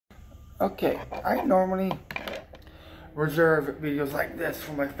Okay, I normally reserve videos like this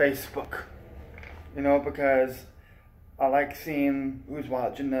for my Facebook, because I like seeing who's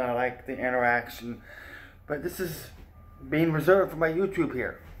watching and I like the interaction. But this is being reserved for my YouTube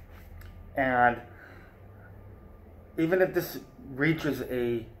here. And even if this reaches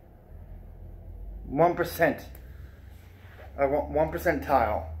a 1%, a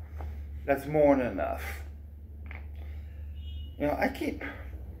 1%, that's more than enough.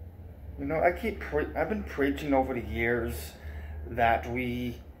 I've been preaching over the years that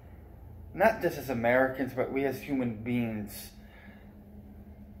we, not just as Americans, but we as human beings,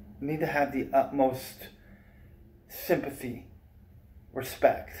 need to have the utmost sympathy,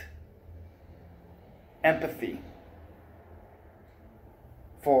 respect, empathy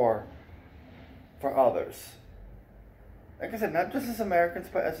for others. Like I said, not just as Americans,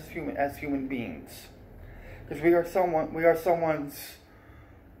 but as human beings, because we are someone's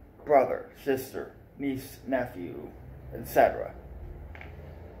brother, sister, niece, nephew, etc.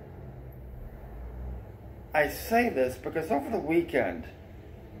 I say this because over the weekend,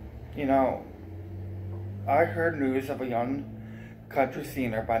 I heard news of a young country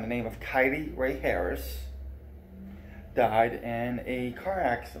singer by the name of Kylie Ray Harris died in a car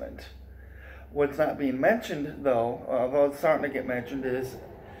accident. What's not being mentioned, though, although it's starting to get mentioned, is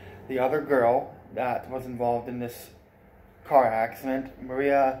the other girl that was involved in this car accident,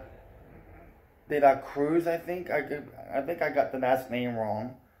 Maria de la Cruz, I think I got the last name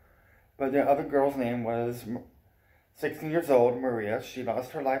wrong, but the other girl's name was 16 years old, Maria. She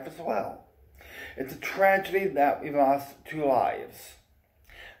lost her life as well. It's a tragedy that we lost 2 lives.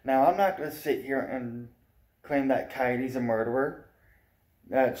 Now, I'm not going to sit here and claim that Kylie's a murderer,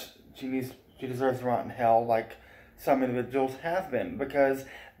 that she deserves to rot in hell like some individuals have been, because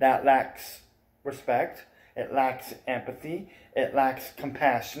that lacks respect, it lacks empathy, it lacks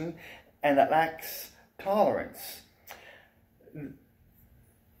compassion, and it lacks tolerance.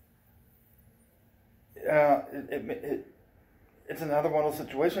 It's another one of those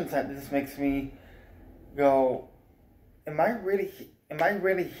situations that just makes me go, am I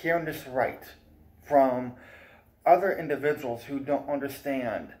really hearing this right from other individuals who don't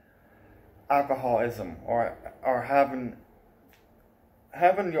understand alcoholism or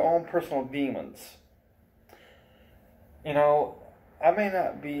having your own personal demons? I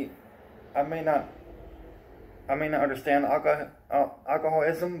may not understand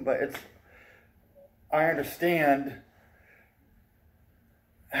alcoholism, but I understand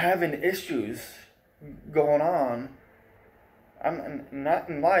having issues going on. I'm not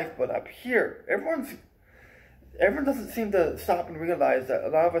in life, but up here. Everyone doesn't seem to stop and realize that a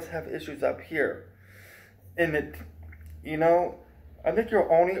lot of us have issues up here. And I think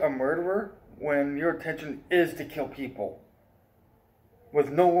you're only a murderer when your intention is to kill people with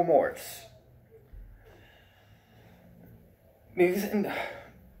no remorse. And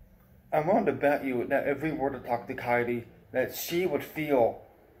I'm willing to bet you that if we were to talk to Kylie, that she would feel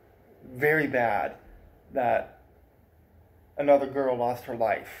very bad that another girl lost her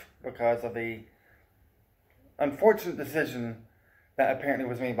life because of a unfortunate decision that apparently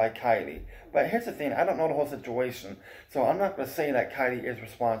was made by Kylie. But here's the thing, I don't know the whole situation, so I'm not going to say that Kylie is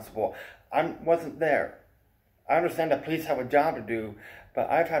responsible. I wasn't there. I understand that police have a job to do, but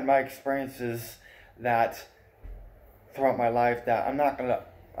I've had my experiences that throughout my life that I'm not gonna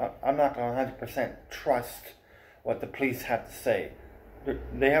 100% trust what the police have to say.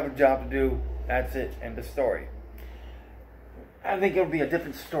 They have a job to do. That's it. End of story. I think it would be a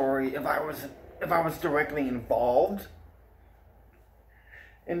different story if I was directly involved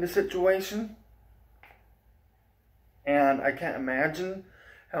in the situation, and I can't imagine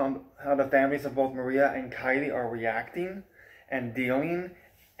how the families of both Maria and Kylie are reacting and dealing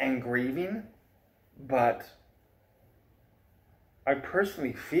and grieving. But I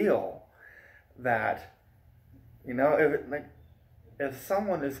personally feel that, if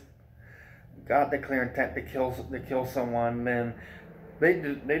someone has got the clear intent to kill someone, then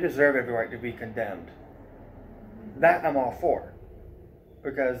they deserve every right to be condemned. That I'm all for,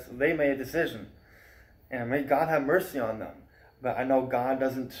 because they made a decision, and may God have mercy on them. But I know God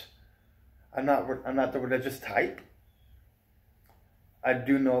doesn't. I'm not the religious type. I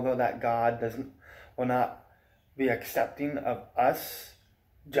do know, though, that God will not be accepting of us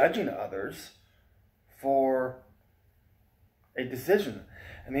judging others for a decision.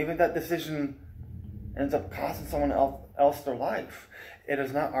 And even if that decision ends up costing someone else their life, it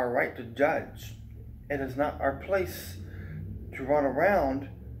is not our right to judge. It is not our place to run around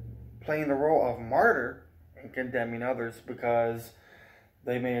playing the role of martyr and condemning others because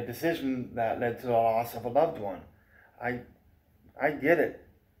they made a decision that led to the loss of a loved one. I get it.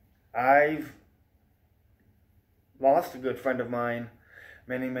 I've lost a good friend of mine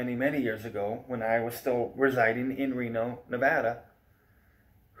many, many, many years ago when I was still residing in Reno, Nevada,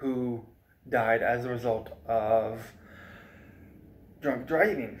 who died as a result of drunk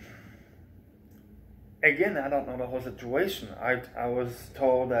driving. Again, I don't know the whole situation. I was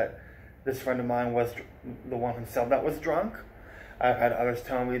told that this friend of mine was the one himself that was drunk. I've had others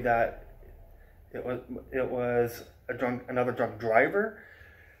tell me that it was another drunk driver.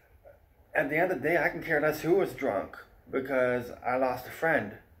 At the end of the day, I can care less who was drunk because I lost a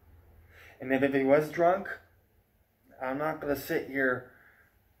friend. And if he was drunk, I'm not going to sit here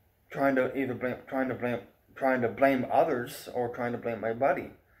trying to blame others or trying to blame my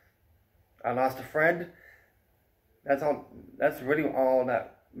buddy. I lost a friend. That's really all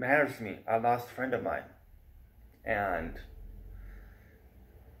that matters to me. I lost a friend of mine. And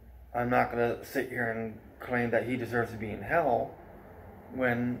I'm not going to sit here and claim that he deserves to be in hell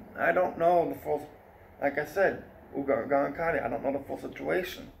when I don't know the full, like I said, I don't know the full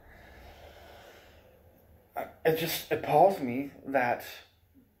situation. It just appalls me that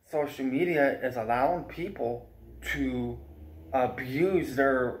social media is allowing people to abuse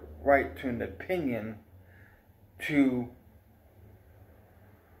their right to an opinion to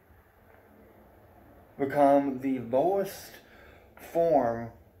become the lowest form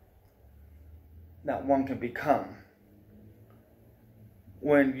that one can become.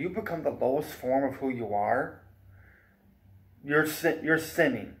 When you become the lowest form of who you are, you're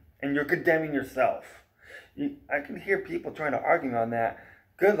sinning and you're condemning yourself. I can hear people trying to argue on that.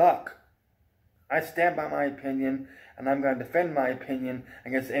 Good luck. I stand by my opinion, and I'm going to defend my opinion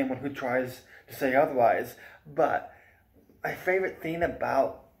against anyone who tries to say otherwise. But my favorite thing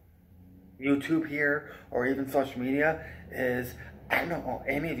about YouTube here, or even social media, is I don't owe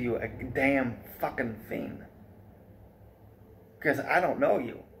any of you a damn fucking thing. Because I don't know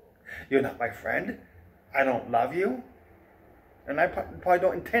you. You're not my friend. I don't love you. And I probably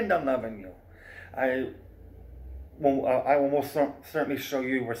don't intend on loving you. I will most certainly show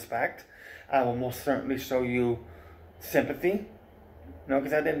you respect. I will most certainly show you sympathy.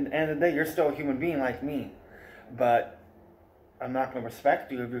 Because at the end of the day, you're still a human being like me. But I'm not going to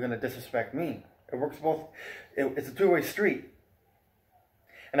respect you if you're going to disrespect me. It works both. It's a two-way street.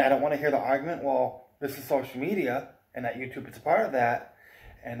 And I don't want to hear the argument, well, this is social media, and that YouTube is a part of that.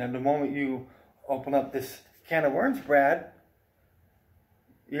 And then the moment you open up this can of worms, Brad,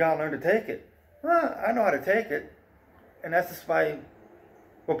 you got to learn to take it. Well, I know how to take it. And that's just by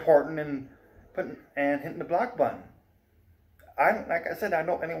reporting and hitting the block button. Like I said, I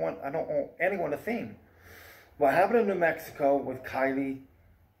don't owe anyone a thing. What happened in New Mexico with Kylie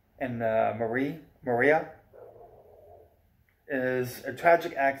and Maria is a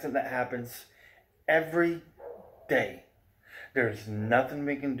tragic accident that happens every day. There's nothing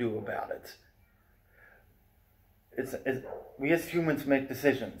we can do about it. We as humans make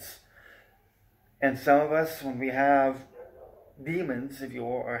decisions. And some of us, when we have demons, if you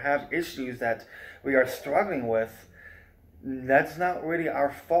will, or have issues that we are struggling with, that's not really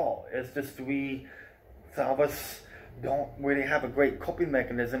our fault. It's just some of us don't really have a great coping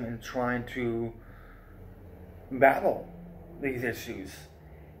mechanism in trying to battle these issues.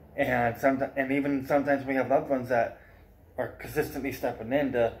 And even sometimes we have loved ones that are consistently stepping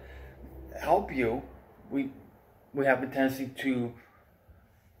in to help you. We have a tendency to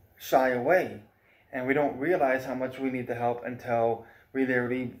shy away. And we don't realize how much we need the help until we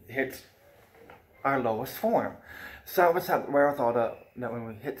literally hit our lowest form. Some of us have the wherewithal that when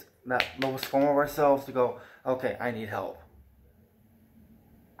we hit that lowest form of ourselves to go, okay, I need help.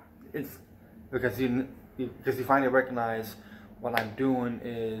 It's because you finally recognize what I'm doing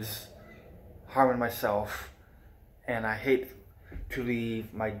is harming myself, and I hate to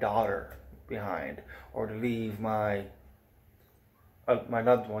leave my daughter behind or to leave my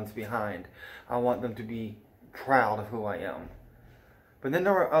loved ones behind. I want them to be proud of who I am. But then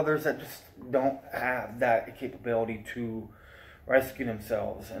there are others that just don't have that capability to rescue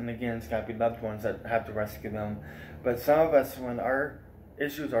themselves. And again, it's got to be loved ones that have to rescue them. But some of us, when our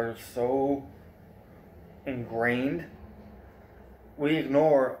issues are so ingrained, we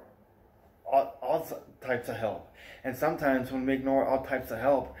ignore all types of help. And sometimes when we ignore all types of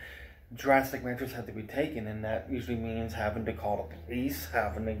help, drastic measures have to be taken, and that usually means having to call the police,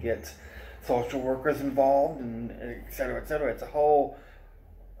 having to get social workers involved, and et cetera, et cetera. It's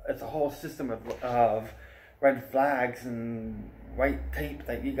a whole system of red flags and white tape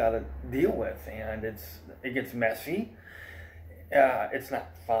that you gotta deal with, and it gets messy. It's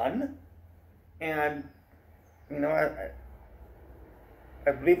not fun, and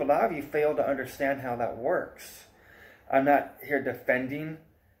I believe a lot of you fail to understand how that works. I'm not here defending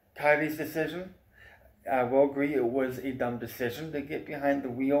Kylie's decision. I will agree it was a dumb decision to get behind the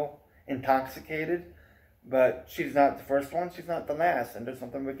wheel intoxicated, but she's not the first one, she's not the last, and there's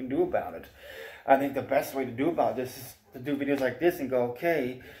something we can do about it. I think the best way to do about this is to do videos like this and go,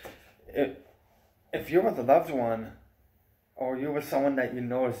 okay, if you're with a loved one, or you're with someone that you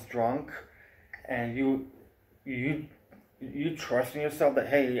know is drunk, and you trust in yourself that,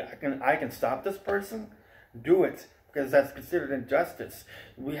 hey, I can stop this person, do it, because that's considered injustice.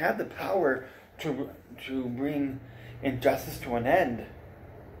 We have the power to bring injustice to an end,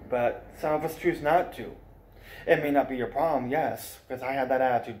 but some of us choose not to. It may not be your problem, yes, because I had that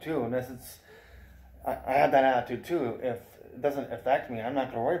attitude too, and I had that attitude too. If it doesn't affect me, I'm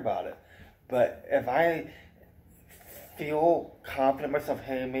not going to worry about it. But if I feel confident in myself,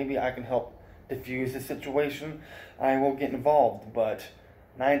 hey, maybe I can help diffuse the situation, I will get involved. But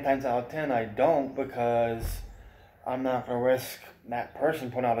 9 times out of 10, I don't, because I'm not going to risk that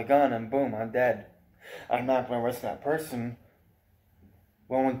person pulling out a gun and boom, I'm dead. I'm not going to risk that person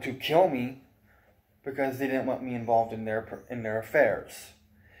willing to kill me because they didn't want me involved in their affairs.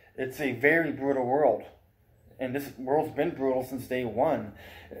 It's a very brutal world, and this world's been brutal since day one.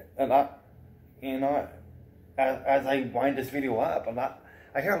 And as I wind this video up,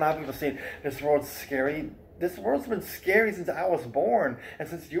 I hear a lot of people say this world's scary. This world's been scary since I was born, and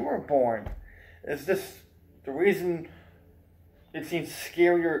since you were born. It's just the reason it seems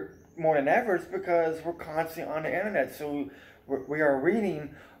scarier more than ever is because we're constantly on the internet. So we are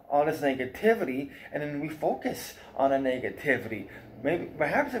reading all this negativity, and then we focus on the negativity.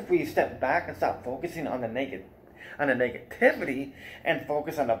 Perhaps if we step back and stop focusing on the negativity and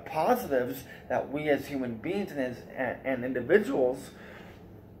focus on the positives that we as human beings and individuals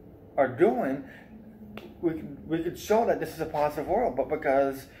are doing, we could show that this is a positive world. But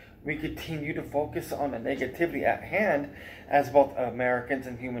because we continue to focus on the negativity at hand as both Americans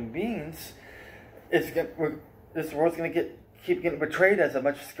and human beings, this world's going to keep getting betrayed as a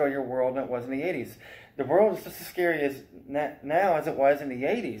much scarier world than it was in the 80s. The world is just as scary as now as it was in the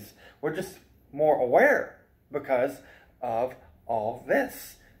 80s. We're just more aware because of all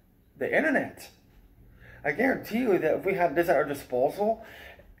this. The internet. I guarantee you that if we had this at our disposal,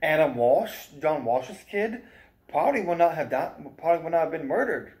 Adam Walsh, John Walsh's kid, probably would not have been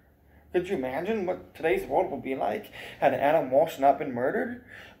murdered. Could you imagine what today's world would be like had Adam Walsh not been murdered?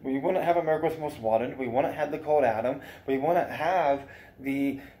 We wouldn't have America's Most Wanted. We wouldn't have the Cold Adam. We wouldn't have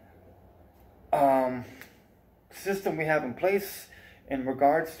the system we have in place in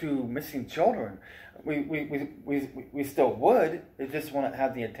regards to missing children. We still would. It just wouldn't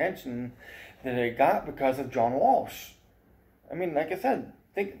have the attention that it got because of John Walsh. I mean, like I said,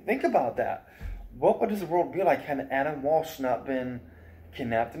 think about that. What would this world be like had Adam Walsh not been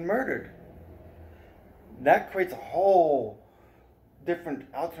kidnapped and murdered? That creates a whole different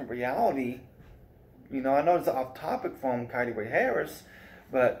alternate reality. You know, I know it's off topic from Kylie Ray Harris,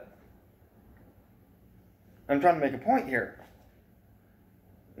 but I'm trying to make a point here.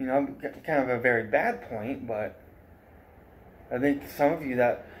 You know, kind of a very bad point, but I think some of you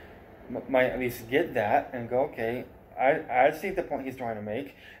that might at least get that and go, okay, I see the point he's trying to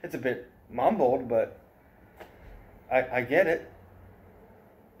make. It's a bit mumbled, but I get it.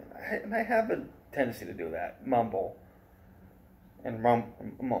 And I have a tendency to do that, mumble and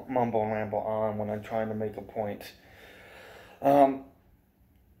mumble and ramble on when I'm trying to make a point.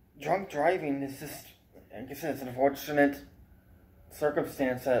 Drunk driving is just, like I said, it's an unfortunate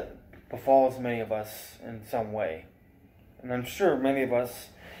circumstance that befalls many of us in some way. And I'm sure many of us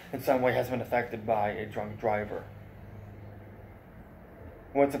in some way has been affected by a drunk driver.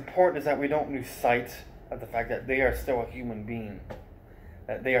 What's important is that we don't lose sight of the fact that they are still a human being.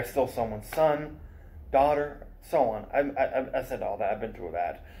 That they are still someone's son, daughter, so on. I said all that. I've been through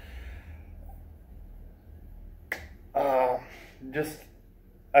that. I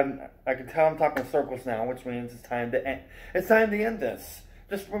can tell I'm talking in circles now, which means it's time to end. It's time to end this.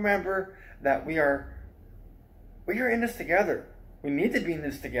 Just remember that we are in this together. We need to be in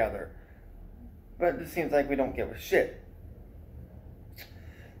this together. But it seems like we don't give a shit.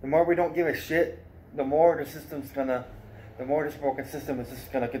 The more we don't give a shit, the more this broken system is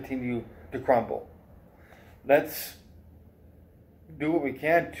just gonna continue to crumble. Let's do what we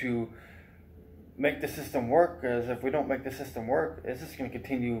can to make the system work, because if we don't make the system work, it's just gonna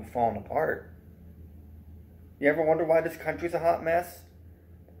continue falling apart. You ever wonder why this country's a hot mess?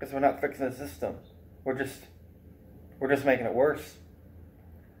 Because we're not fixing the system. We're just making it worse.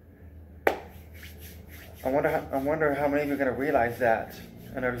 I wonder how many of you are gonna realize that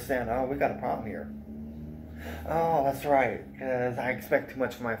and understand, oh, we got a problem here. Oh, that's right, because I expect too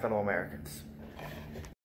much from my fellow Americans.